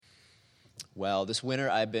Well, this winter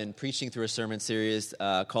I've been preaching through a sermon series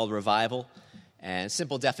called Revival. And a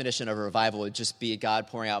simple definition of a revival would just be God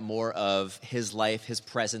pouring out more of His life, His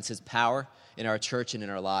presence, His power in our church and in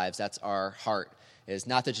our lives. That's our heart. It's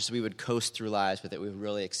not that just we would coast through lives, but that we would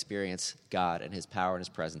really experience God and His power and His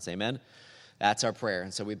presence. Amen? That's our prayer.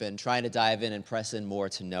 And so we've been trying to dive in and press in more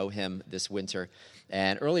to know Him this winter.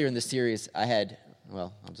 And earlier in the series,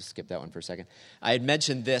 I'll just skip that one for a second. I had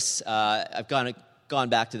mentioned this. I've gone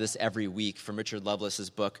back to this every week from Richard Lovelace's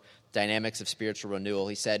book, Dynamics of Spiritual Renewal.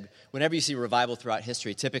 He said, whenever you see revival throughout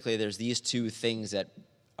history, typically there's these two things that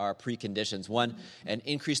are preconditions. One, an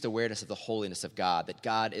increased awareness of the holiness of God, that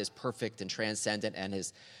God is perfect and transcendent, and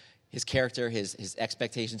his character, his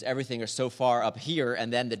expectations, everything are so far up here,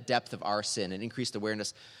 and then the depth of our sin, an increased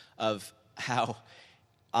awareness of how,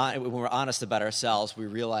 when we're honest about ourselves, we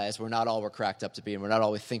realize we're not all we're cracked up to be, and we're not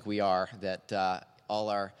all we think we are, that all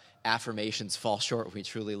our affirmations fall short when we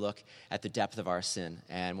truly look at the depth of our sin.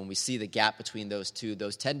 And when we see the gap between those two,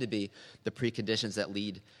 those tend to be the preconditions that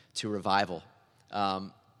lead to revival.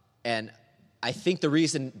 And I think the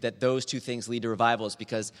reason that those two things lead to revival is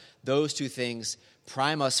because those two things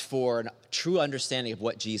prime us for a true understanding of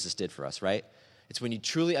what Jesus did for us, right? It's when you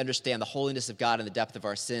truly understand the holiness of God and the depth of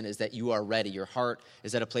our sin is that you are ready. Your heart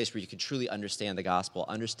is at a place where you can truly understand the gospel,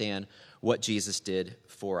 understand what Jesus did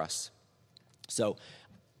for us. So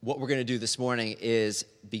what we're going to do this morning is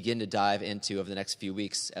begin to dive into, over the next few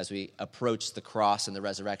weeks, as we approach the cross and the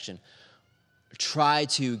resurrection, try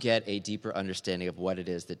to get a deeper understanding of what it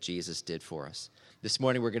is that Jesus did for us. This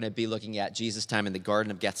morning we're going to be looking at Jesus' time in the Garden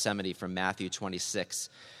of Gethsemane from Matthew 26.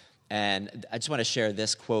 And I just want to share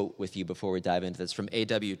this quote with you before we dive into this. From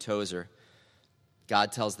A.W. Tozer,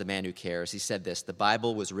 God tells the man who cares. He said this, "The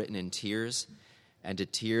Bible was written in tears, and to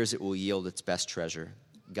tears it will yield its best treasure.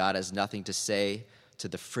 God has nothing to say to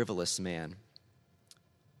the frivolous man."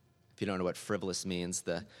 If you don't know what frivolous means,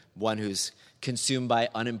 the one who's consumed by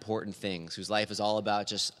unimportant things, whose life is all about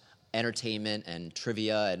just entertainment and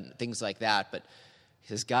trivia and things like that. But he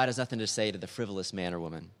says, God has nothing to say to the frivolous man or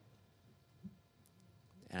woman.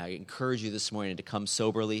 And I encourage you this morning to come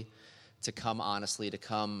soberly, to come honestly, to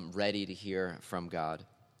come ready to hear from God.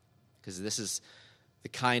 Because this is the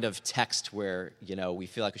kind of text where, we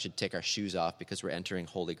feel like we should take our shoes off because we're entering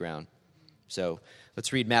holy ground. So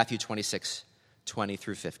let's read Matthew 26, 20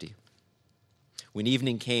 through 50. When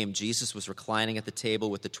evening came, Jesus was reclining at the table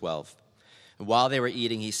with the 12. And while they were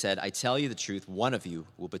eating, he said, "I tell you the truth, one of you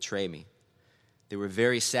will betray me." They were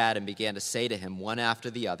very sad and began to say to him, one after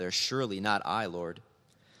the other, "Surely not I, Lord."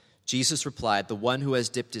 Jesus replied, "The one who has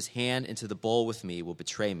dipped his hand into the bowl with me will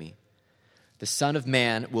betray me. The Son of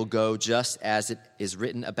Man will go just as it is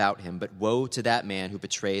written about him, but woe to that man who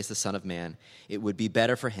betrays the Son of Man. It would be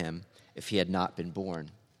better for him if he had not been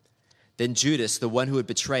born." Then Judas, the one who would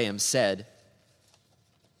betray him, said,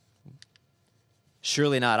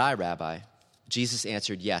 "Surely not I, Rabbi." Jesus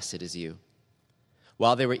answered, "Yes, it is you."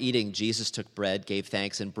 While they were eating, Jesus took bread, gave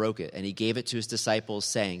thanks, and broke it, and he gave it to his disciples,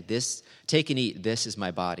 saying, "Take and eat, this is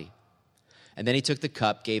my body." And then he took the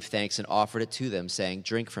cup, gave thanks, and offered it to them, saying,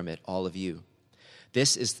 "Drink from it, all of you.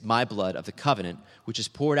 This is my blood of the covenant, which is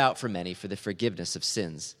poured out for many for the forgiveness of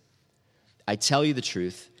sins. I tell you the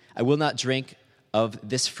truth, I will not drink of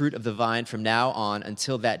this fruit of the vine from now on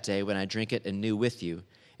until that day when I drink it anew with you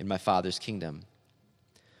in my Father's kingdom."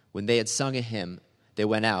 When they had sung a hymn, they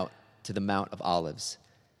went out to the Mount of Olives.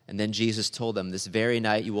 And then Jesus told them, "This very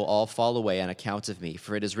night you will all fall away on account of me,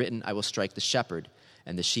 for it is written, I will strike the shepherd,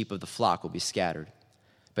 and the sheep of the flock will be scattered.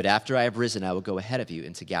 But after I have risen, I will go ahead of you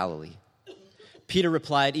into Galilee." Peter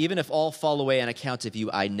replied, "Even if all fall away on account of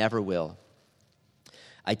you, I never will."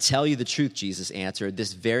 "I tell you the truth," Jesus answered,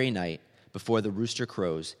 "this very night, before the rooster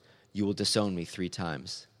crows, you will disown me 3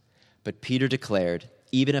 times. But Peter declared,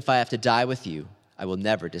 "Even if I have to die with you, I will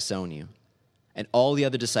never disown you." And all the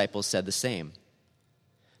other disciples said the same.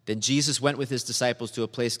 Then Jesus went with his disciples to a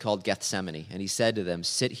place called Gethsemane, and he said to them,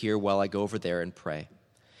 "Sit here while I go over there and pray."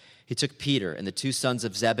 He took Peter and the 2 sons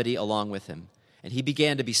of Zebedee along with him, and he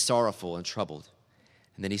began to be sorrowful and troubled.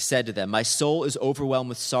 And then he said to them, "My soul is overwhelmed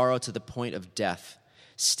with sorrow to the point of death.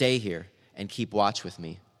 Stay here and keep watch with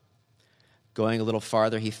me." Going a little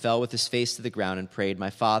farther, he fell with his face to the ground and prayed, "My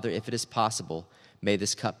Father, if it is possible, may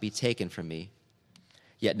this cup be taken from me.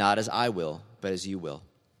 Yet not as I will, but as you will."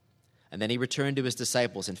 And then he returned to his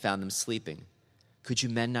disciples and found them sleeping. "Could you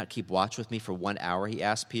men not keep watch with me for 1 hour?" he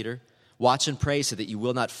asked Peter. "Watch and pray so that you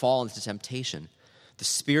will not fall into temptation. The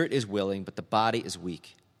spirit is willing, but the body is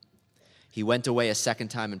weak." He went away a second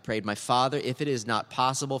time and prayed, "My Father, if it is not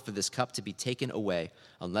possible for this cup to be taken away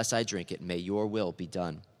unless I drink it, may your will be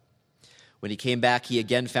done." When he came back, he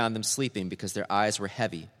again found them sleeping because their eyes were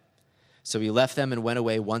heavy. So he left them and went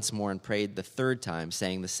away once more and prayed the third time,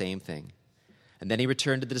 saying the same thing. And then he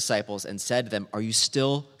returned to the disciples and said to them, "Are you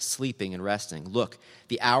still sleeping and resting? Look,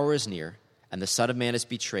 the hour is near, and the Son of Man is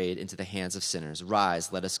betrayed into the hands of sinners.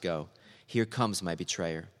 Rise, let us go. Here comes my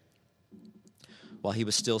betrayer." While he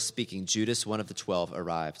was still speaking, Judas, one of the 12,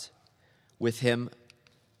 arrived. With him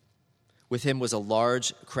was a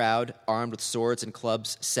large crowd armed with swords and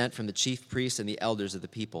clubs sent from the chief priests and the elders of the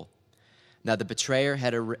people. Now the betrayer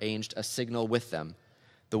had arranged a signal with them.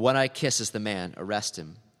 "The one I kiss is the man. Arrest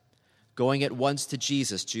him." Going at once to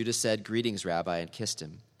Jesus, Judas said, "Greetings, Rabbi," and kissed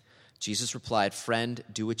him. Jesus replied, "Friend,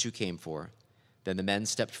 do what you came for." Then the men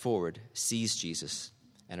stepped forward, seized Jesus,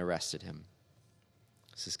 and arrested him.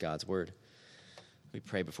 This is God's word. We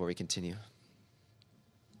pray before we continue.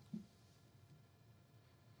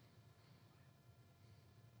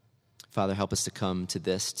 Father, help us to come to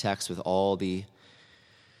this text with all the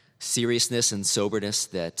seriousness and soberness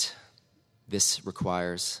that this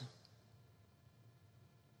requires.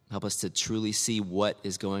 Help us to truly see what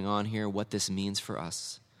is going on here, what this means for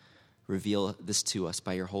us. Reveal this to us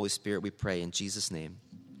by your Holy Spirit, we pray in Jesus' name.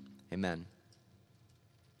 Amen.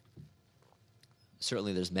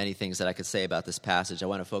 Certainly there's many things that I could say about this passage. I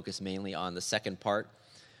want to focus mainly on the second part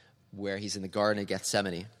where he's in the Garden of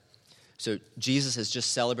Gethsemane. So Jesus has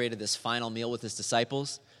just celebrated this final meal with his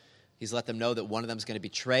disciples. He's let them know that one of them is going to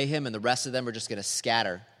betray him and the rest of them are just going to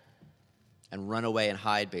scatter and run away and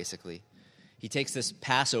hide, basically. He takes this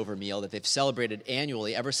Passover meal that they've celebrated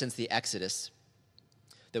annually ever since the Exodus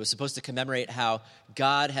that was supposed to commemorate how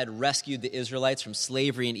God had rescued the Israelites from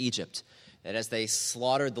slavery in Egypt. That as they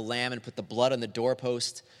slaughtered the lamb and put the blood on the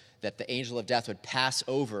doorpost, that the angel of death would pass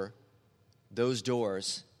over those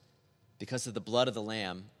doors because of the blood of the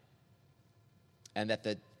lamb, and that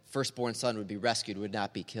the firstborn son would be rescued, would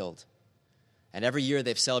not be killed. And every year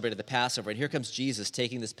they've celebrated the Passover, and here comes Jesus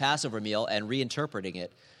taking this Passover meal and reinterpreting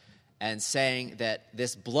it and saying that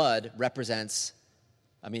this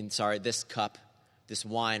cup, this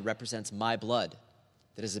wine represents my blood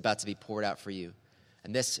that is about to be poured out for you.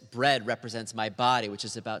 And this bread represents my body, which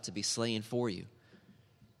is about to be slain for you.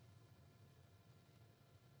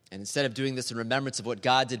 And instead of doing this in remembrance of what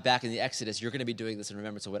God did back in the Exodus, you're going to be doing this in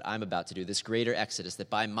remembrance of what I'm about to do, this greater Exodus, that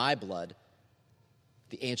by my blood,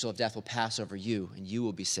 the angel of death will pass over you, and you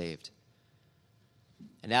will be saved.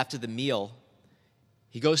 And after the meal,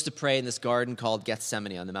 he goes to pray in this garden called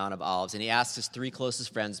Gethsemane on the Mount of Olives, and he asks his three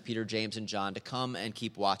closest friends, Peter, James, and John, to come and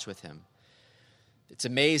keep watch with him. It's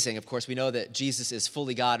amazing. Of course, we know that Jesus is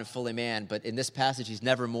fully God and fully man, but in this passage, he's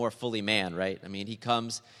never more fully man, right? I mean, he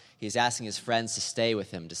comes, he's asking his friends to stay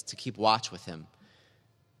with him, to keep watch with him.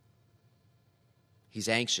 He's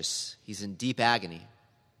anxious. He's in deep agony.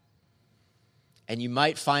 And you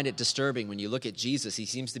might find it disturbing when you look at Jesus. He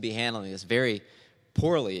seems to be handling this very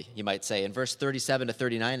poorly, you might say. In verse 37 to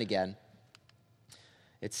 39 again,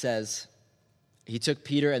 it says, "He took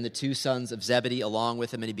Peter and the two sons of Zebedee along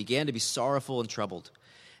with him, and he began to be sorrowful and troubled.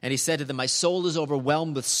 And he said to them, 'My soul is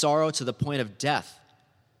overwhelmed with sorrow to the point of death.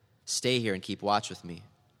 Stay here and keep watch with me.'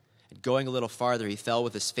 And going a little farther, he fell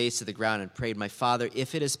with his face to the ground and prayed, 'My Father,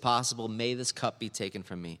 if it is possible, may this cup be taken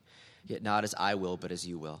from me. Yet not as I will, but as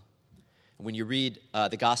you will.'" And when you read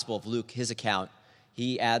the Gospel of Luke, his account,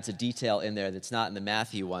 he adds a detail in there that's not in the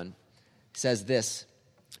Matthew one. He says this,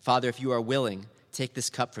 "Father, if you are willing, take this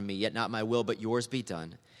cup from me, yet not my will, but yours be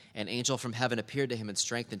done." An angel from heaven appeared to him and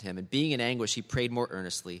strengthened him. And being in anguish, he prayed more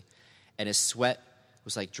earnestly, and his sweat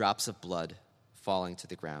was like drops of blood falling to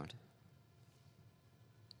the ground.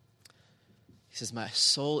 He says, "My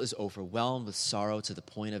soul is overwhelmed with sorrow to the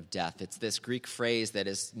point of death." It's this Greek phrase that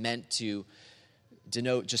is meant to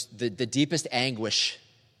denote just the deepest anguish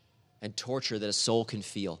and torture that a soul can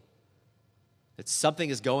feel. That something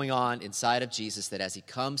is going on inside of Jesus, that as he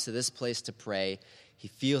comes to this place to pray, he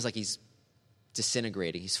feels like he's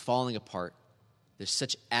disintegrating. He's falling apart. There's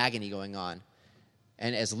such agony going on.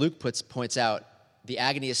 And as Luke points out, the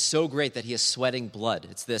agony is so great that he is sweating blood.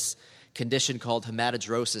 It's this condition called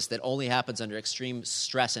hematidrosis that only happens under extreme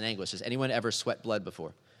stress and anguish. Has anyone ever sweat blood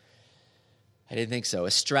before? I didn't think so.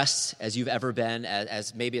 As stressed as you've ever been,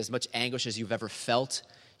 as maybe as much anguish as you've ever felt,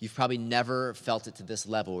 you've probably never felt it to this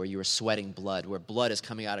level where you are sweating blood, where blood is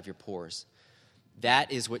coming out of your pores. That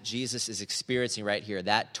is what Jesus is experiencing right here,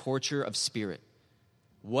 that torture of spirit.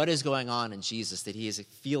 What is going on in Jesus that he is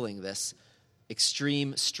feeling this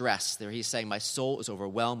extreme stress? There he's saying, "My soul is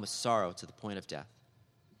overwhelmed with sorrow to the point of death."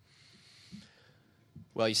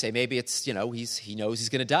 Well, you say maybe it's, he knows he's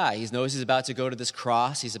going to die. He knows he's about to go to this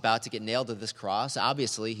cross. He's about to get nailed to this cross.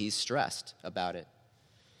 Obviously, he's stressed about it.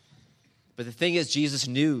 But the thing is, Jesus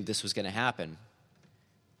knew this was going to happen.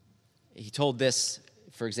 He told this,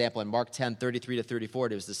 for example, in Mark 10:33-34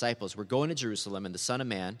 to his disciples, we're going to Jerusalem, and the Son of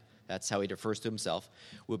Man, that's how he refers to himself,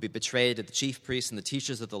 will be betrayed to the chief priests and the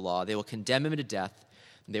teachers of the law. They will condemn him to death,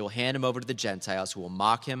 and they will hand him over to the Gentiles, who will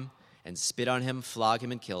mock him and spit on him, flog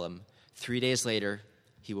him, and kill him. 3 days later,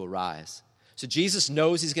 he will rise. So Jesus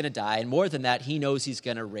knows he's going to die, and more than that, he knows he's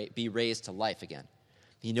going to be raised to life again.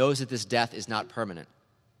 He knows that this death is not permanent.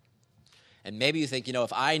 And maybe you think,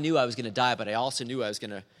 if I knew I was going to die, but I also knew I was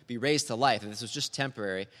going to be raised to life, and this was just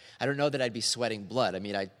temporary, I don't know that I'd be sweating blood. I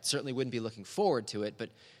mean, I certainly wouldn't be looking forward to it, but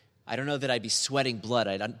I don't know that I'd be sweating blood.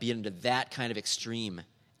 I'd be into that kind of extreme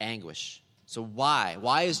anguish. So why?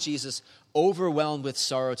 Why is Jesus overwhelmed with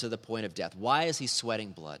sorrow to the point of death? Why is he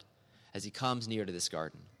sweating blood as he comes near to this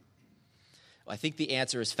garden? Well, I think the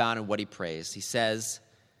answer is found in what he prays. He says,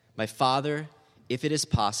 "My Father, if it is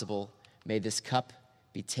possible, may this cup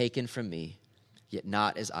be taken from me, yet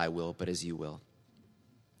not as I will, but as you will."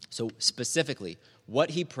 So specifically, what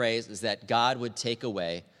he prays is that God would take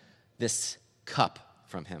away this cup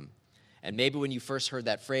from him. And maybe when you first heard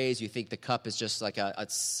that phrase, you think the cup is just like a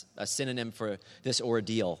synonym for this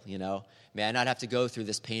ordeal, May I not have to go through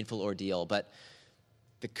this painful ordeal. But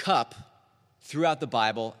the cup, throughout the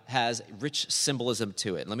Bible, has rich symbolism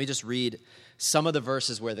to it. Let me just read some of the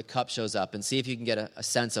verses where the cup shows up and see if you can get a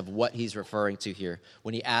sense of what he's referring to here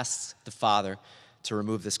when he asks the Father to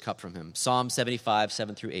remove this cup from him. Psalm 75,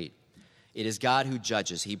 7-8. "It is God who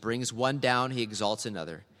judges. He brings one down, he exalts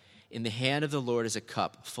another. In the hand of the Lord is a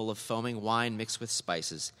cup full of foaming wine mixed with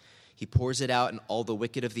spices. He pours it out, and all the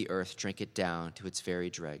wicked of the earth drink it down to its very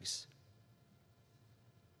dregs."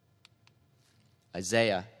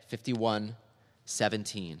 Isaiah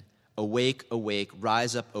 51:17. "Awake, awake,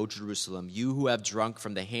 rise up, O Jerusalem, you who have drunk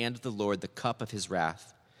from the hand of the Lord the cup of his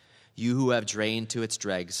wrath, you who have drained to its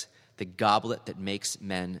dregs the goblet that makes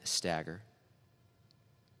men stagger."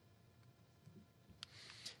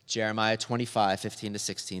 Jeremiah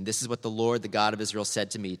 25:15-16. "This is what the Lord, the God of Israel,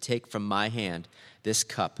 said to me, take from my hand this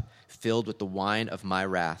cup filled with the wine of my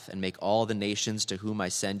wrath, and make all the nations to whom I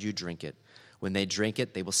send you drink it. When they drink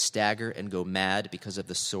it, they will stagger and go mad because of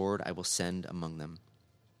the sword I will send among them."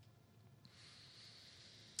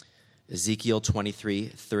 Ezekiel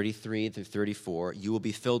 23:33-34. "You will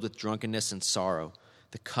be filled with drunkenness and sorrow,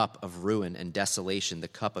 the cup of ruin and desolation, the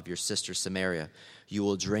cup of your sister Samaria. You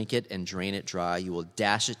will drink it and drain it dry. You will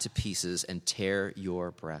dash it to pieces and tear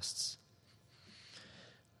your breasts."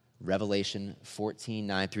 Revelation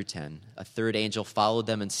 14:9-10. "A third angel followed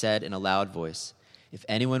them and said in a loud voice, 'If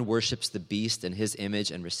anyone worships the beast and his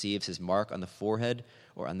image and receives his mark on the forehead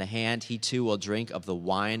or on the hand, he too will drink of the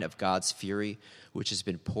wine of God's fury, which has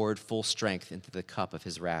been poured full strength into the cup of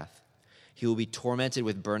his wrath. He will be tormented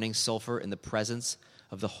with burning sulfur in the presence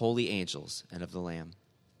of the holy angels and of the Lamb.'"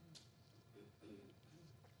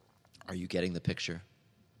 Are you getting the picture?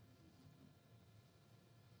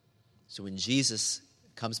 So when Jesus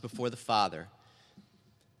comes before the Father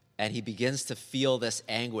and he begins to feel this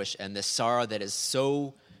anguish and this sorrow that is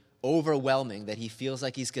so overwhelming that he feels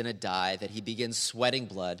like he's going to die, that he begins sweating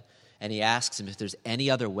blood, and he asks him if there's any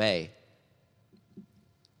other way.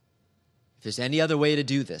 If there's any other way to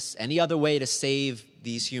do this, any other way to save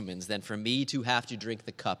these humans than for me to have to drink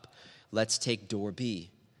the cup, let's take door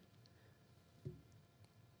B.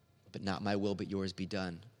 "But not my will, but yours be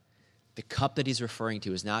done." The cup that he's referring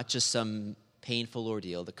to is not just some painful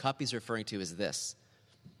ordeal. The cup he's referring to is this: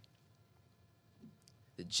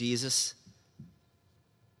 that Jesus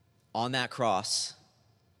on that cross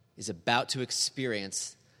is about to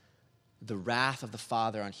experience the wrath of the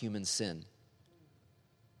Father on human sin,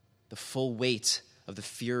 the full weight of the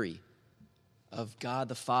fury of God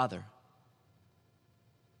the Father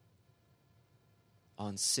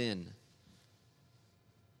on sin.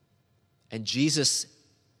 And Jesus,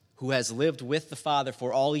 who has lived with the Father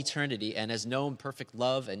for all eternity and has known perfect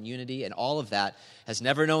love and unity and all of that, has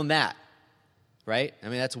never known that, right? I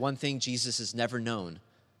mean, that's one thing Jesus has never known.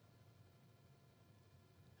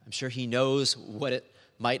 I'm sure he knows what it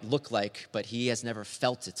might look like, but he has never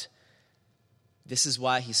felt it. This is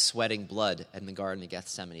why he's sweating blood in the Garden of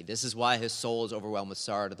Gethsemane. This is why his soul is overwhelmed with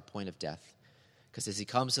sorrow to the point of death. Because as he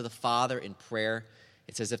comes to the Father in prayer,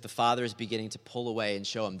 it's as if the Father is beginning to pull away and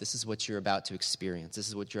show him, this is what you're about to experience. This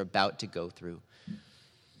is what you're about to go through.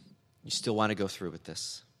 You still want to go through with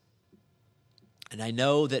this. And I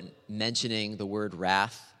know that mentioning the word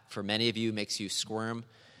wrath for many of you makes you squirm.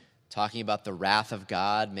 Talking about the wrath of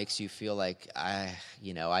God makes you feel like, I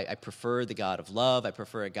prefer the God of love. I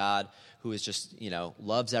prefer a God who is just,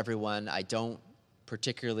 loves everyone. I don't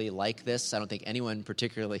particularly like this. I don't think anyone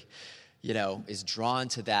particularly, is drawn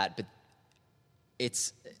to that. But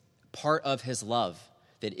it's part of his love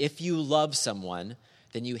that if you love someone,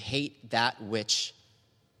 then you hate that which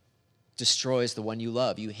destroys the one you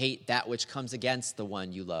love. You hate that which comes against the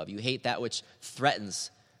one you love. You hate that which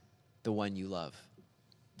threatens the one you love.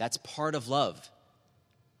 That's part of love.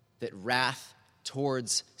 That wrath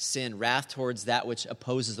towards sin, wrath towards that which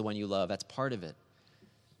opposes the one you love, that's part of it.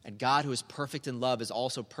 And God, who is perfect in love, is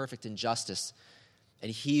also perfect in justice.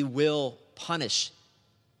 And he will punish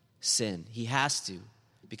sin. He has to,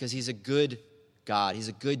 because he's a good God. He's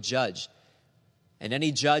a good judge. And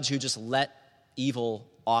any judge who just let evil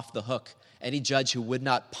off the hook, any judge who would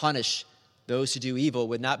not punish those who do evil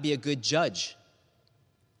would not be a good judge.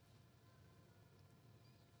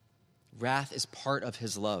 Wrath is part of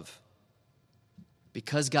his love.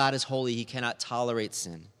 Because God is holy, he cannot tolerate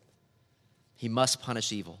sin. He must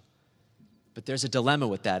punish evil. But there's a dilemma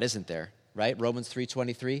with that, isn't there? Right? Romans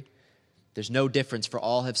 3:23. There's no difference, for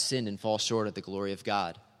all have sinned and fall short of the glory of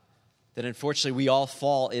God. That unfortunately we all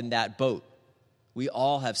fall in that boat. We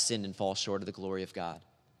all have sinned and fall short of the glory of God.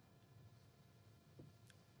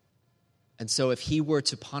 And so if he were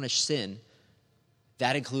to punish sin,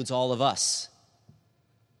 that includes all of us.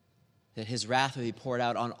 That his wrath would be poured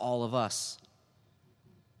out on all of us.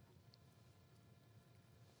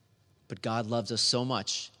 But God loves us so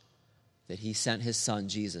much that he sent his son,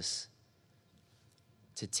 Jesus,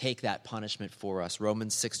 to take that punishment for us.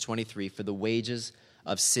 Romans 6:23, for the wages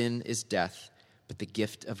of sin is death, but the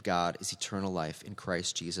gift of God is eternal life in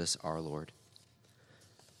Christ Jesus our Lord.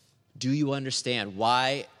 Do you understand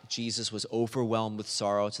why Jesus was overwhelmed with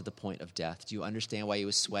sorrow to the point of death? Do you understand why he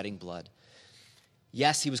was sweating blood?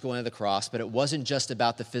 Yes, he was going to the cross, but it wasn't just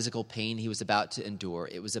about the physical pain he was about to endure.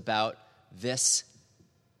 It was about this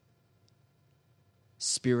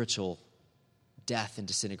spiritual death and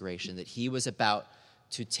disintegration, that he was about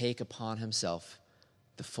to take upon himself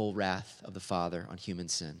the full wrath of the Father on human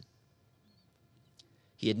sin.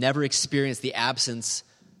 He had never experienced the absence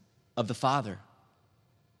of the Father,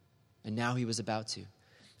 and now he was about to.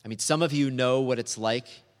 I mean, some of you know what it's like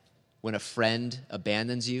when a friend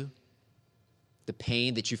abandons you, the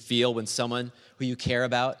pain that you feel when someone who you care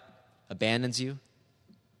about abandons you.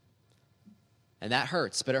 And that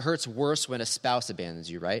hurts, but it hurts worse when a spouse abandons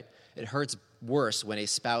you, right? It hurts worse when a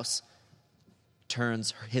spouse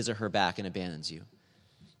turns his or her back and abandons you.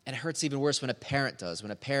 And it hurts even worse when a parent does,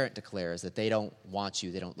 when a parent declares that they don't want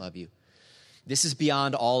you, they don't love you. This is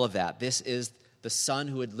beyond all of that. This is the Son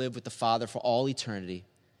who had lived with the Father for all eternity,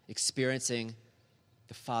 experiencing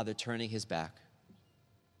the Father turning his back.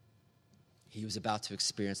 He was about to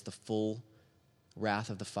experience the full wrath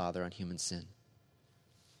of the Father on human sin.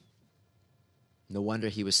 No wonder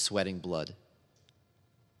he was sweating blood.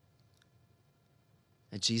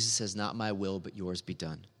 And Jesus says, not my will, but yours be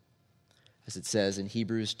done. As it says in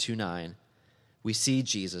Hebrews 2:9, we see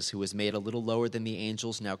Jesus, who was made a little lower than the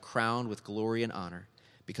angels, now crowned with glory and honor,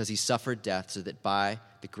 because he suffered death, so that by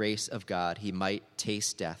the grace of God he might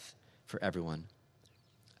taste death for everyone.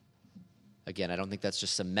 Again, I don't think that's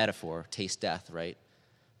just some metaphor, taste death, right?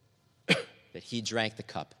 That he drank the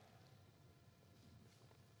cup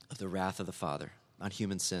of the wrath of the Father on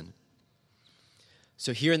human sin.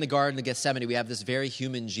 So here in the Garden of Gethsemane, we have this very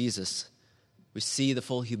human Jesus. We see the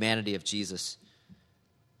full humanity of Jesus,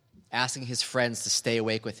 asking his friends to stay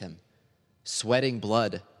awake with him, sweating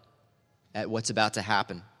blood at what's about to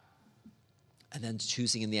happen, and then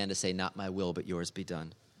choosing in the end to say, not my will, but yours be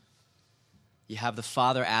done. You have the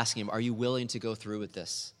Father asking him, are you willing to go through with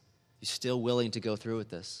this? You still willing to go through with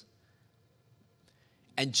this?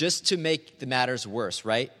 And just to make the matters worse,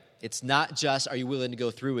 right? It's not just, are you willing to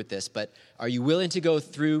go through with this, but are you willing to go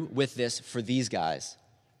through with this for these guys?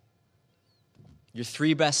 Your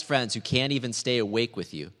three best friends who can't even stay awake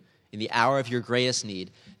with you in the hour of your greatest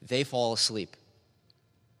need, they fall asleep.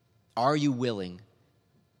 Are you willing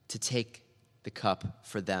to take the cup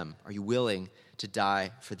for them? Are you willing to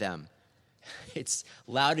die for them? It's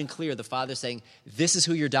loud and clear, the Father saying, this is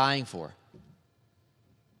who you're dying for.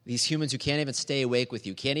 These humans who can't even stay awake with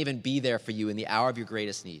you, can't even be there for you in the hour of your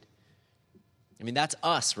greatest need. I mean, that's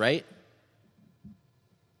us, right?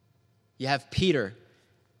 You have Peter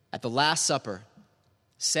at the Last Supper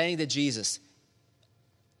saying to Jesus,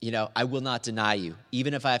 I will not deny you.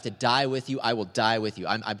 Even if I have to die with you, I will die with you.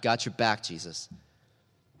 I've got your back, Jesus.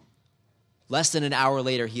 Less than an hour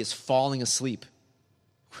later, he is falling asleep.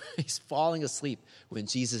 He's falling asleep when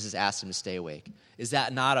Jesus has asked him to stay awake. Is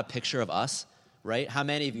that not a picture of us, right? How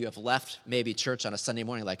many of you have left maybe church on a Sunday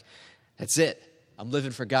morning like, that's it. I'm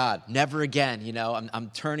living for God. Never again,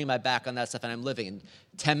 I'm turning my back on that stuff and I'm living. And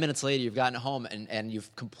 10 minutes later, you've gotten home and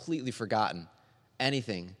you've completely forgotten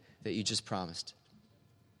anything that you just promised.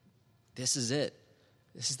 This is it.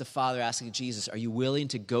 This is the Father asking Jesus, are you willing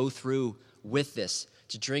to go through with this,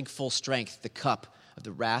 to drink full strength the cup of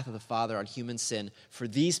the wrath of the Father on human sin for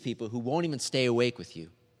these people who won't even stay awake with you.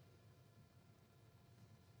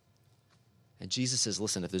 And Jesus says,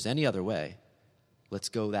 listen, if there's any other way, let's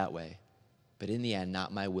go that way. But in the end,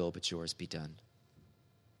 not my will, but yours be done.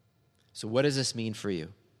 So what does this mean for you?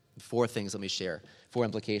 4 things let me share. 4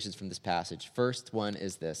 implications from this passage. First one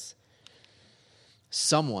is this.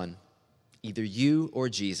 Someone, either you or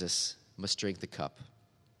Jesus, must drink the cup.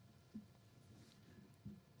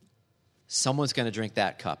 Someone's going to drink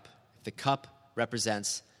that cup. If the cup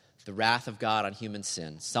represents the wrath of God on human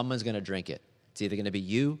sin, someone's going to drink it. It's either going to be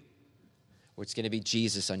you or it's going to be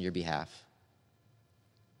Jesus on your behalf.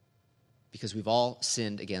 Because we've all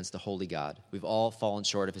sinned against the holy God. We've all fallen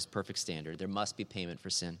short of his perfect standard. There must be payment for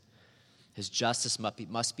sin. His justice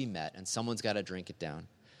must be met, and someone's got to drink it down.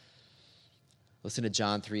 Listen to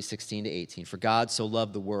John 3:16-18. For God so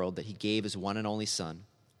loved the world that he gave his one and only Son,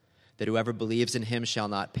 that whoever believes in him shall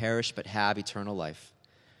not perish but have eternal life.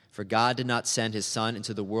 For God did not send his Son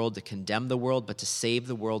into the world to condemn the world, but to save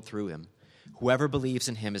the world through him. Whoever believes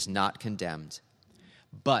in him is not condemned.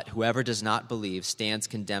 But whoever does not believe stands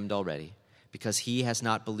condemned already, because he has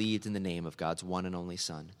not believed in the name of God's one and only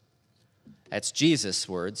Son. That's Jesus'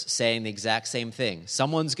 words saying the exact same thing.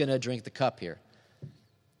 Someone's going to drink the cup here. He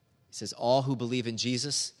says, all who believe in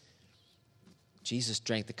Jesus, Jesus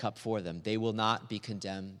drank the cup for them. They will not be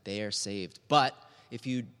condemned. They are saved. But if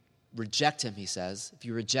you reject him, he says, if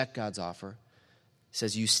you reject God's offer, he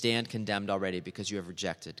says you stand condemned already because you have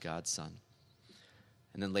rejected God's Son.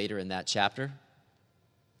 And then later in that chapter,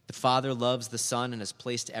 the Father loves the Son and has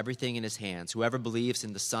placed everything in his hands. Whoever believes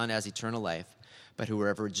in the Son has eternal life, but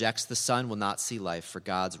whoever rejects the Son will not see life, for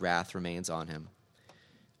God's wrath remains on him.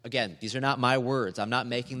 Again, these are not my words. I'm not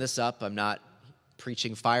making this up. I'm not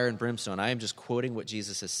preaching fire and brimstone. I am just quoting what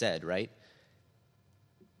Jesus has said, right?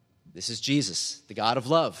 This is Jesus, the God of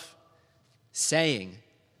love, saying,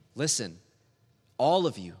 listen, all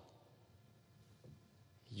of you,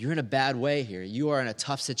 you're in a bad way here. You are in a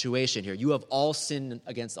tough situation here. You have all sinned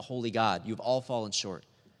against the holy God. You've all fallen short.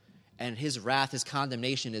 And his wrath, his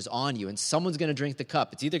condemnation is on you. And someone's going to drink the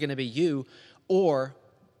cup. It's either going to be you or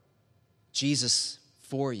Jesus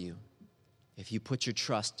for you if you put your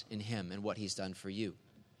trust in him and what he's done for you.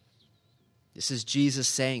 This is Jesus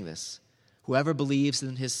saying this. Whoever believes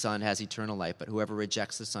in his Son has eternal life, but whoever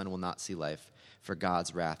rejects the Son will not see life, for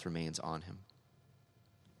God's wrath remains on him.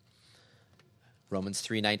 Romans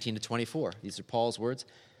 3:19-24. These are Paul's words.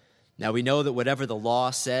 Now we know that whatever the law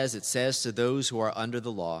says, it says to those who are under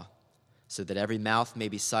the law, so that every mouth may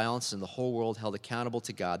be silenced and the whole world held accountable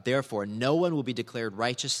to God. Therefore, no one will be declared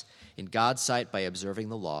righteous in God's sight by observing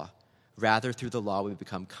the law. Rather, through the law, we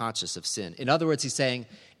become conscious of sin. In other words, he's saying,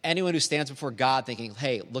 anyone who stands before God thinking,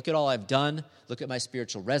 hey, look at all I've done, look at my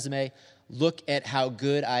spiritual resume, look at how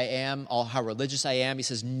good I am, how religious I am. He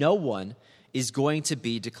says, no one is going to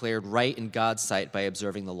be declared right in God's sight by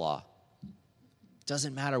observing the law. It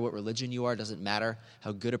doesn't matter what religion you are. It doesn't matter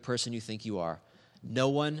how good a person you think you are. No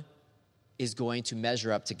one is going to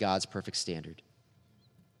measure up to God's perfect standard.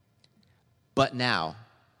 But now,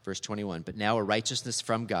 verse 21, but now a righteousness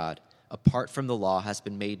from God, apart from the law, has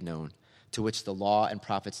been made known, to which the law and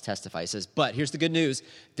prophets testify. He says, but here's the good news.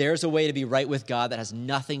 There's a way to be right with God that has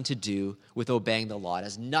nothing to do with obeying the law. It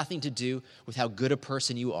has nothing to do with how good a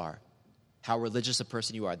person you are, how religious a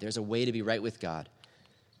person you are. There's a way to be right with God.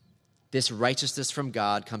 This righteousness from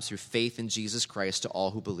God comes through faith in Jesus Christ to all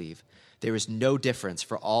who believe. There is no difference,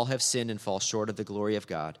 for all have sinned and fall short of the glory of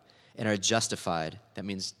God and are justified. That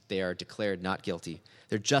means they are declared not guilty.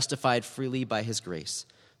 They're justified freely by his grace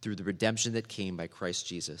through the redemption that came by Christ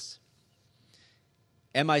Jesus.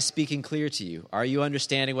 Am I speaking clear to you? Are you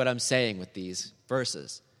understanding what I'm saying with these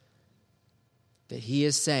verses? That he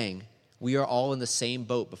is saying we are all in the same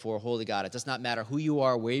boat before a holy God. It does not matter who you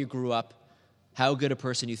are, where you grew up, how good a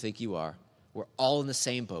person you think you are. We're all in the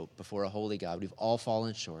same boat before a holy God. We've all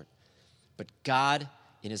fallen short. But God,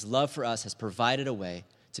 in his love for us, has provided a way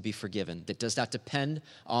to be forgiven that does not depend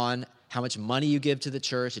on how much money you give to the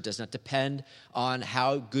church. It does not depend on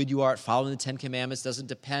how good you are at following the Ten Commandments. It doesn't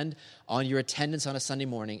depend on your attendance on a Sunday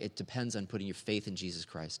morning. It depends on putting your faith in Jesus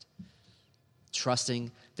Christ.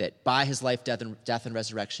 Trusting that by his life, death, and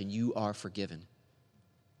resurrection, you are forgiven.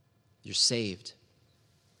 You're saved.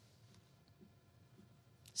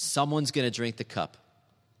 Someone's going to drink the cup.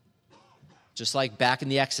 Just like back in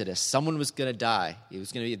the Exodus, someone was going to die. It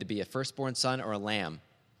was going to either be a firstborn son or a lamb.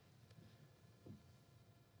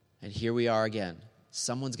 And here we are again.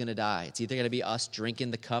 Someone's going to die. It's either going to be us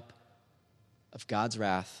drinking the cup of God's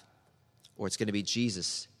wrath, or it's going to be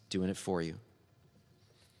Jesus doing it for you.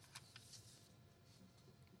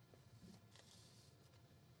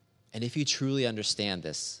 And if you truly understand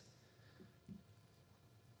this,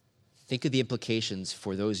 think of the implications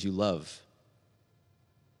for those you love.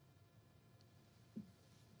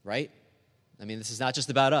 Right? I mean, this is not just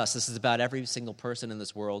about us. This is about every single person in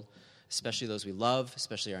this world, especially those we love,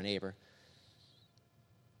 especially our neighbor.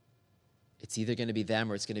 It's either going to be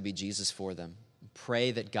them or it's going to be Jesus for them.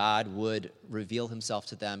 Pray that God would reveal himself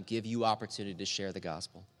to them, give you opportunity to share the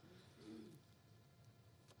gospel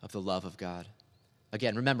of the love of God.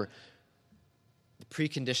 Again, remember, the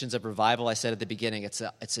preconditions of revival, I said at the beginning, it's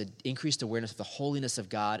an increased awareness of the holiness of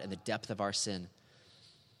God and the depth of our sin.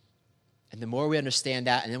 And the more we understand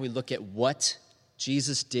that, and then we look at what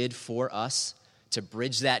Jesus did for us to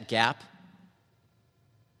bridge that gap,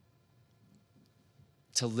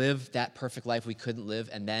 to live that perfect life we couldn't live,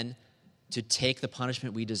 and then to take the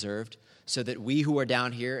punishment we deserved, so that we who are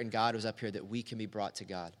down here and God who's up here, that we can be brought to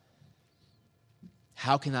God.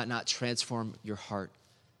 How can that not transform your heart?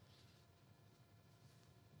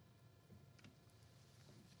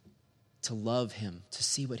 To love him, to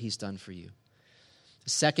see what he's done for you. The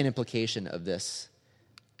second implication of this,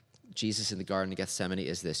 Jesus in the Garden of Gethsemane,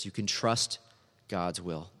 is this: you can trust God's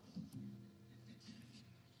will.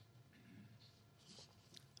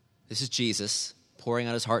 This is Jesus pouring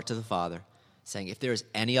out his heart to the Father, saying, if there is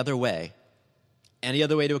any other way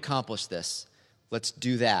to accomplish this, let's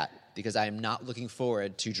do that, because I am not looking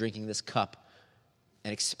forward to drinking this cup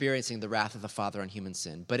and experiencing the wrath of the Father on human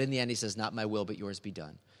sin. But in the end, he says, not my will, but yours be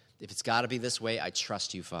done. If it's got to be this way, I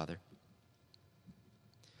trust you, Father.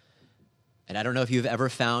 And I don't know if you've ever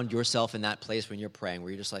found yourself in that place when you're praying,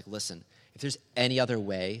 where you're just like, listen, if there's any other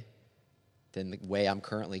way than the way I'm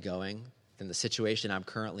currently going, than the situation I'm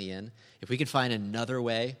currently in, if we can find another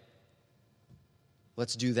way,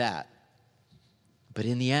 let's do that. But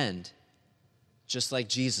in the end, just like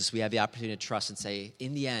Jesus, we have the opportunity to trust and say,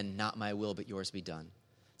 in the end, not my will, but yours be done.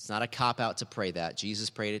 It's not a cop-out to pray that. Jesus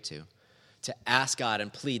prayed it too. To ask God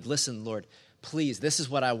and plead, listen, Lord, please, this is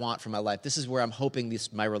what I want for my life. This is where I'm hoping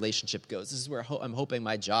my relationship goes. This is where I'm hoping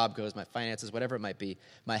my job goes, my finances, whatever it might be,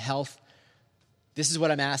 my health. This is what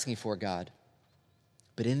I'm asking for, God.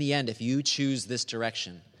 But in the end, if you choose this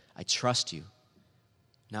direction, I trust you.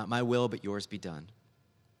 Not my will, but yours be done.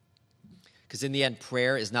 Because in the end,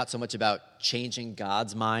 prayer is not so much about changing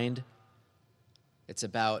God's mind. It's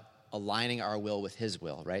about aligning our will with his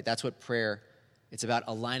will, right? That's what prayer, it's about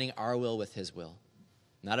aligning our will with his will.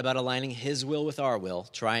 Not about aligning his will with our will,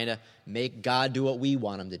 trying to make God do what we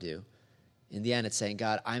want him to do. In the end, it's saying,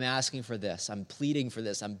 God, I'm asking for this. I'm pleading for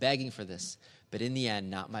this. I'm begging for this. But in the end,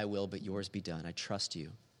 not my will, but yours be done. I trust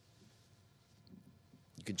you.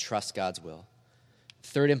 You can trust God's will.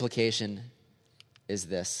 Third implication is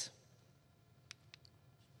this: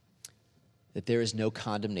 that there is no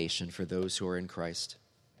condemnation for those who are in Christ.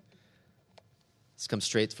 This comes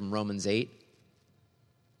straight from Romans 8.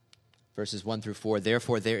 Verses 1 through 4,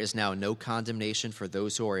 therefore there is now no condemnation for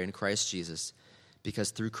those who are in Christ Jesus,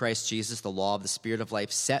 because through Christ Jesus the law of the Spirit of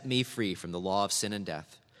life set me free from the law of sin and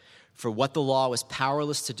death. For what the law was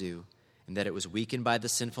powerless to do, and that it was weakened by the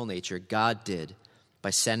sinful nature, God did by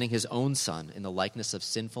sending his own Son in the likeness of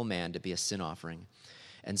sinful man to be a sin offering.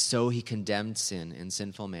 And so he condemned sin in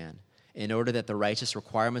sinful man, in order that the righteous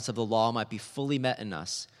requirements of the law might be fully met in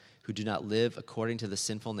us, who do not live according to the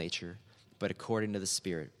sinful nature, but according to the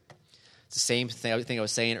Spirit. It's the same thing I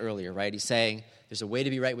was saying earlier, right? He's saying there's a way to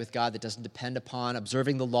be right with God that doesn't depend upon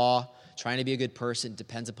observing the law, trying to be a good person. It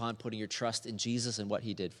depends upon putting your trust in Jesus and what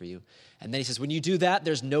he did for you. And then he says, when you do that,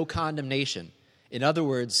 there's no condemnation. In other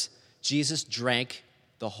words, Jesus drank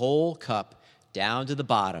the whole cup down to the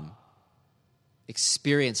bottom,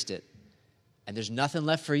 experienced it, and there's nothing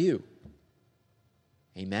left for you.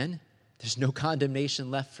 Amen? There's no condemnation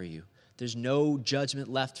left for you. There's no judgment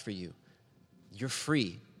left for you. You're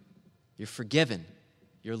free. You're forgiven.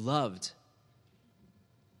 You're loved.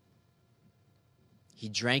 He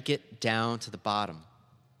drank it down to the bottom.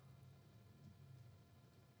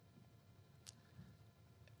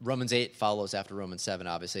 Romans 8 follows after Romans 7,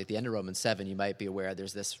 obviously. At the end of Romans 7, you might be aware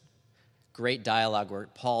there's this great dialogue where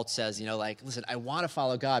Paul says, listen, I want to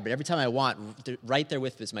follow God, but every time I want, right there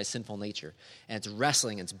with me is my sinful nature. And it's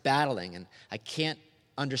wrestling, and it's battling, and I can't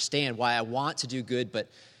understand why I want to do good, but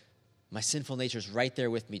my sinful nature is right there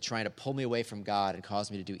with me, trying to pull me away from God and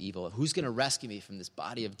cause me to do evil. Who's going to rescue me from this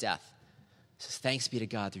body of death? He says, thanks be to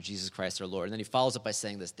God through Jesus Christ our Lord. And then he follows up by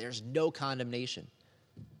saying this: there's no condemnation.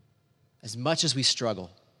 As much as we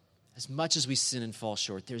struggle, as much as we sin and fall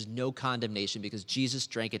short, there's no condemnation because Jesus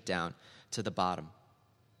drank it down to the bottom.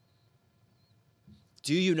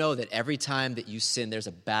 Do you know that every time that you sin, there's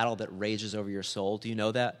a battle that rages over your soul? Do you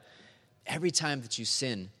know that? Every time that you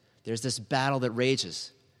sin, there's this battle that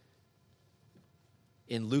rages.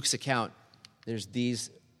 in Luke's account, there's these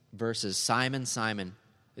verses. Simon, Simon,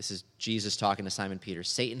 this is Jesus talking to Simon Peter.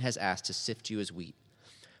 Satan has asked to sift you as wheat.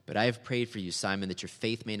 But I have prayed for you, Simon, that your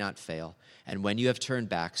faith may not fail. And when you have turned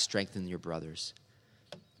back, strengthen your brothers.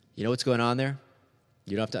 You know what's going on there?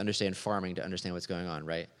 You don't have to understand farming to understand what's going on,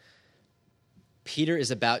 right? Peter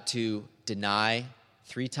is about to deny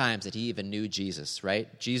 3 times that he even knew Jesus,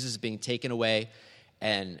 right? Jesus is being taken away,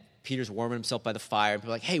 and Peter's warming himself by the fire. And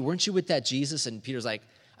people are like, hey, weren't you with that Jesus? And Peter's like,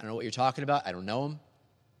 I don't know what you're talking about. I don't know him.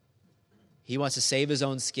 He wants to save his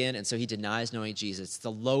own skin, and so he denies knowing Jesus. It's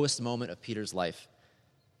the lowest moment of Peter's life.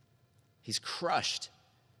 He's crushed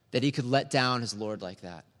that he could let down his Lord like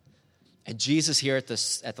that. And Jesus here at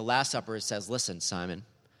the Last Supper says, listen, Simon,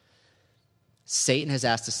 Satan has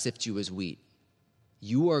asked to sift you as wheat.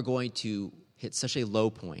 You are going to hit such a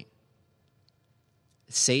low point.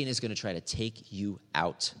 Satan is going to try to take you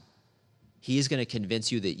out. He is going to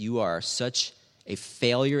convince you that you are such a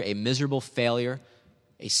failure, a miserable failure,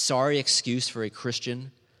 a sorry excuse for a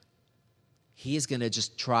Christian. He is going to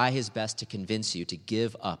just try his best to convince you to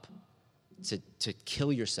give up, to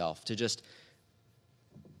kill yourself, to just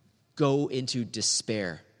go into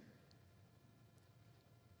despair.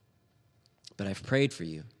 But I've prayed for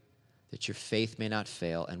you that your faith may not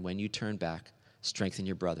fail, and when you turn back, strengthen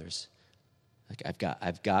your brothers. Like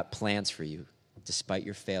I've got plans for you. Despite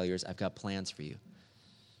your failures, I've got plans for you.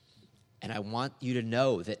 And I want you to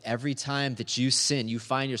know that every time that you sin, you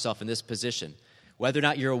find yourself in this position. Whether or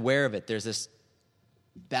not you're aware of it, there's this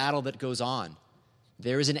battle that goes on.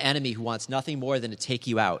 There is an enemy who wants nothing more than to take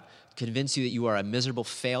you out, convince you that you are a miserable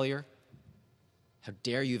failure. How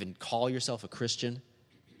dare you even call yourself a Christian?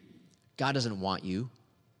 God doesn't want you.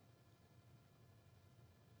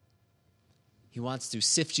 He wants to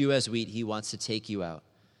sift you as wheat. He wants to take you out.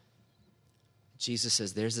 Jesus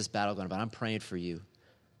says, there's this battle going on, but I'm praying for you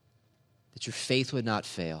that your faith would not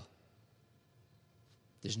fail.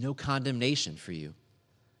 There's no condemnation for you.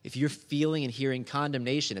 If you're feeling and hearing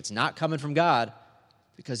condemnation, it's not coming from God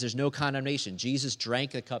because there's no condemnation. Jesus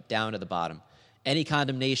drank the cup down to the bottom. Any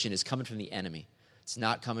condemnation is coming from the enemy. It's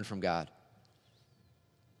not coming from God.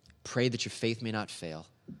 Pray that your faith may not fail.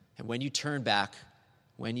 And when you turn back,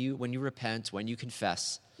 when you repent, when you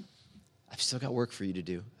confess, I've still got work for you to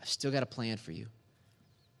do. I've still got a plan for you.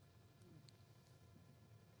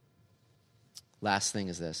 Last thing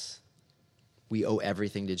is this. We owe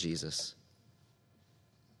everything to Jesus.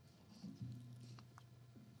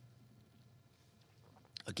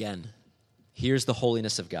 Again, here's the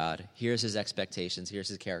holiness of God. Here's his expectations. Here's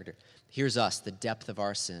his character. Here's us, the depth of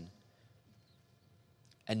our sin.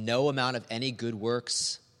 And no amount of any good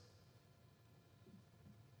works,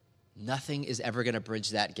 nothing is ever going to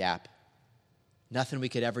bridge that gap. Nothing we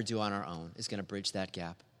could ever do on our own is going to bridge that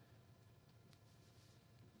gap.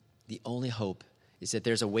 The only hope is that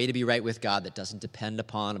there's a way to be right with God that doesn't depend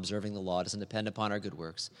upon observing the law, doesn't depend upon our good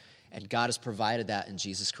works. And God has provided that in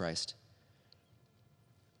Jesus Christ,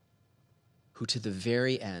 who to the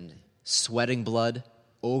very end, sweating blood,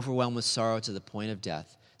 overwhelmed with sorrow to the point of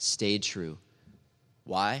death, stayed true.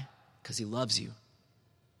 Why? Because he loves you.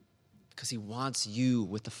 Because he wants you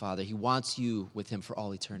with the Father. He wants you with him for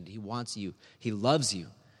all eternity. He wants you. He loves you.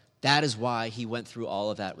 That is why he went through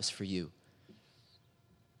all of that, was for you.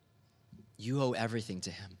 You owe everything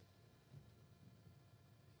to him.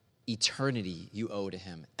 Eternity you owe to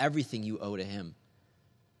him. Everything you owe to him.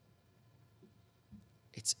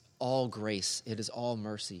 It's all grace. It is all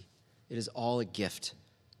mercy. It is all a gift.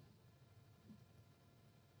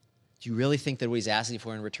 Do you really think that what he's asking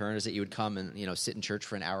for in return is that you would come and, sit in church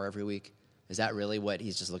for an hour every week? Is that really what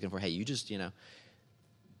he's just looking for? Hey, you just, Is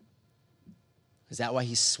that why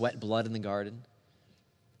he sweat blood in the garden?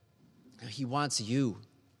 He wants you.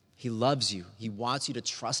 He loves you. He wants you to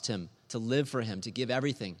trust him, to live for him, to give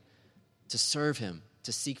everything, to serve him,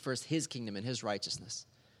 to seek first his kingdom and his righteousness.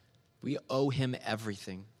 We owe him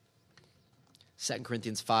everything. 2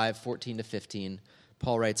 Corinthians 5:14-15,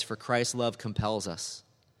 Paul writes, "For Christ's love compels us,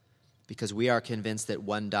 because we are convinced that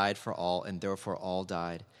one died for all, and therefore all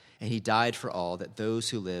died. And he died for all, that those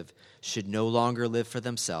who live should no longer live for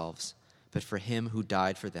themselves, but for him who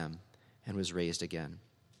died for them and was raised again."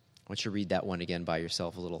 I want you to read that one again by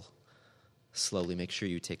yourself a little slowly. Make sure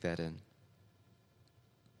you take that in.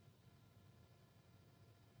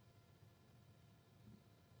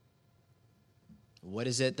 What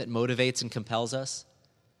is it that motivates and compels us?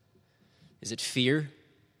 Is it fear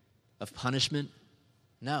of punishment?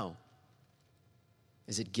 No.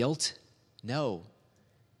 Is it guilt? No.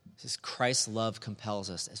 This is Christ's love compels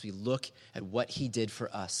us as we look at what he did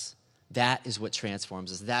for us. That is what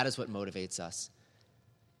transforms us. That is what motivates us.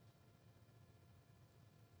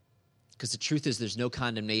 Because the truth is there's no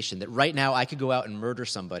condemnation. That right now I could go out and murder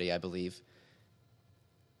somebody, I believe,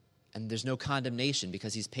 and there's no condemnation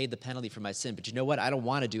because he's paid the penalty for my sin. But you know what? I don't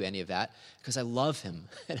want to do any of that because I love him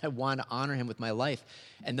and I want to honor him with my life.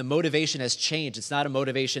 And the motivation has changed. It's not a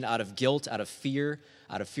motivation out of guilt, out of fear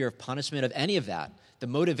of punishment, of any of that. The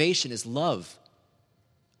motivation is love.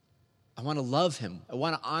 I want to love him. I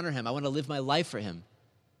want to honor him. I want to live my life for him.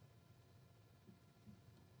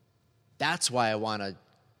 That's why I want to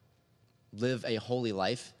live a holy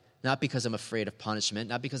life, not because I'm afraid of punishment,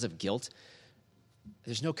 not because of guilt.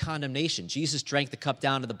 There's no condemnation. Jesus drank the cup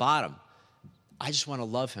down to the bottom. I just want to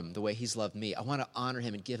love him the way he's loved me. I want to honor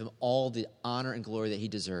him and give him all the honor and glory that he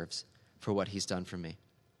deserves for what he's done for me.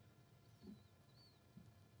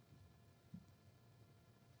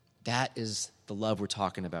 That is the love we're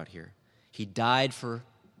talking about here. He died for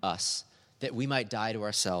us, that we might die to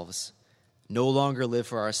ourselves, no longer live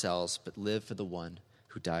for ourselves, but live for the one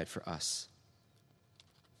who died for us.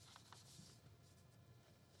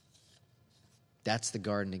 That's the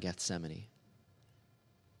Garden of Gethsemane.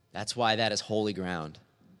 That's why that is holy ground.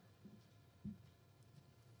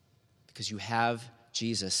 Because you have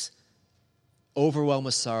Jesus overwhelmed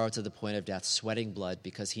with sorrow to the point of death, sweating blood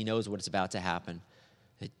because he knows what's about to happen.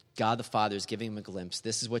 That God the Father is giving him a glimpse.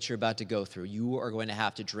 This is what you're about to go through. You are going to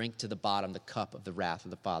have to drink to the bottom the cup of the wrath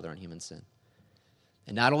of the Father on human sin.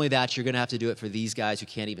 And not only that, you're going to have to do it for these guys who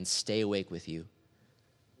can't even stay awake with you.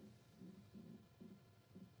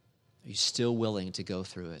 Are you still willing to go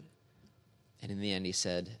through it? And in the end, he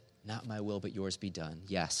said, not my will, but yours be done.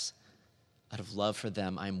 Yes, out of love for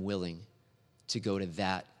them, I'm willing to go to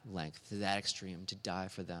that length, to that extreme, to die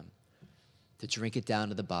for them, to drink it down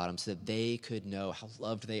to the bottom so that they could know how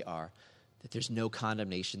loved they are, that there's no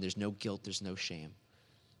condemnation, there's no guilt, there's no shame.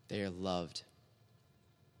 They are loved.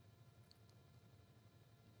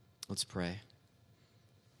 Let's pray.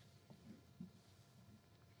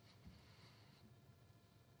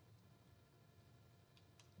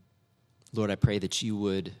 Lord, I pray that you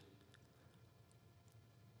would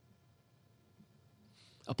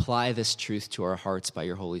apply this truth to our hearts by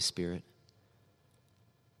your Holy Spirit.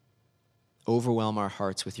 Overwhelm our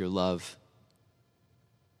hearts with your love.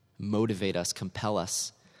 Motivate us, compel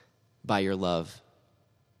us by your love,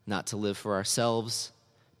 not to live for ourselves,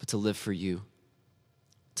 but to live for you,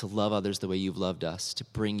 to love others the way you've loved us, to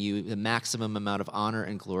bring you the maximum amount of honor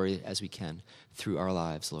and glory as we can through our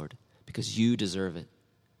lives, Lord, because you deserve it.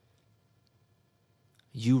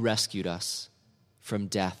 You rescued us from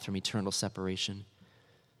death, from eternal separation.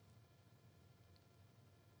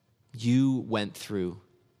 You went through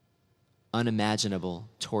unimaginable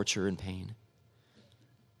torture and pain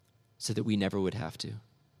so that we never would have to.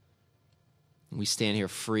 And we stand here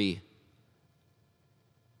free,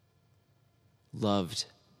 loved,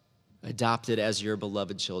 adopted as your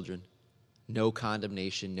beloved children. No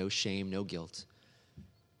condemnation, no shame, no guilt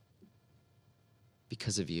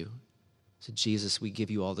because of you. So Jesus, we give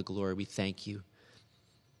you all the glory. We thank you.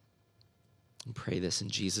 And pray this in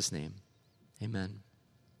Jesus' name. Amen.